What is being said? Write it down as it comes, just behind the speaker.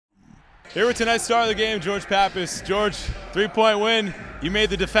Here with tonight's star of the game, George Pappas. George, 3-point win. You made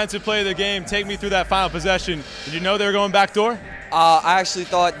the defensive play of the game. Take me through that final possession. Did you know they were going back door? I actually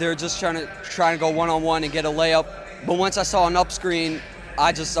thought they were just trying to go one-on-one and get a layup. But once I saw an up screen,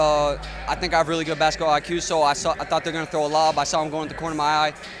 I think I have really good basketball IQ, so I thought they were going to throw a lob. I saw him going to the corner of my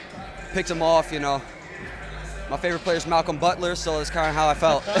eye, picked him off, you know. My favorite player is Malcolm Butler, so that's kind of how I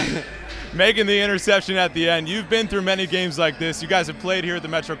felt. Making the interception at the end. You've been through many games like this. You guys have played here at the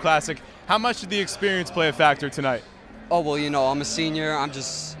Metro Classic. How much did the experience play a factor tonight? Oh, well, you know, I'm a senior. I'm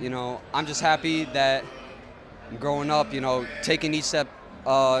just happy that I'm growing up, you know, taking each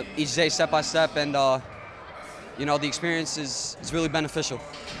day step by step, and, you know, the experience is really beneficial.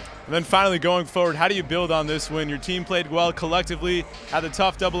 And then finally, going forward, how do you build on this win? Your team played well collectively, had a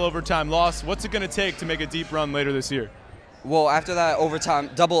tough double overtime loss. What's it going to take to make a deep run later this year? Well, after that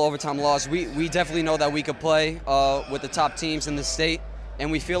double overtime loss, we definitely know that we could play with the top teams in the state, and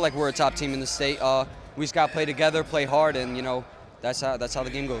we feel like we're a top team in the state. We just got to play together, play hard, and, you know, that's how the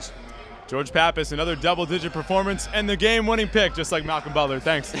game goes. George Pappas, another double-digit performance and the game-winning pick, just like Malcolm Butler.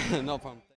 Thanks. No problem.